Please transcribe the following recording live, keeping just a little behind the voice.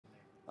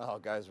Oh,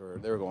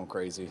 they were going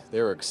crazy.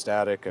 They were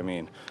ecstatic. I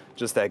mean,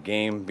 just that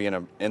game,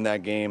 in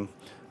that game,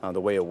 the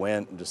way it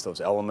went, just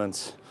those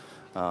elements.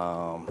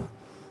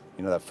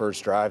 That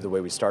first drive, the way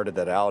we started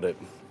that out, it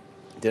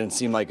didn't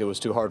seem like it was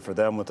too hard for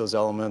them with those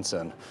elements.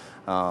 And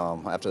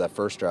after that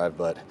first drive,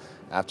 but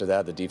after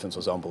that, the defense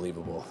was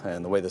unbelievable.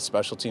 And the way the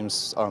special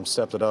teams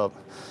stepped it up,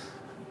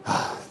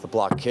 the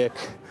block kick,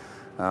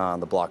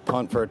 the block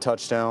punt for a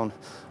touchdown,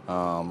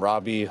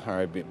 Robbie,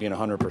 being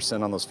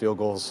 100% on those field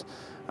goals.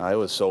 It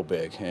was so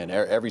big, and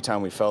every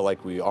time we felt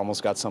like we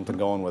almost got something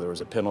going, whether it was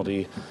a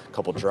penalty, a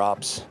couple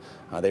drops,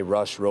 they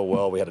rushed real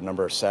well. We had a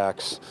number of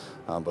sacks,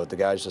 but the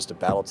guys just to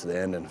battle to the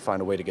end and find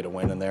a way to get a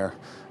win in there.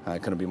 I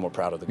couldn't be more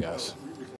proud of the guys.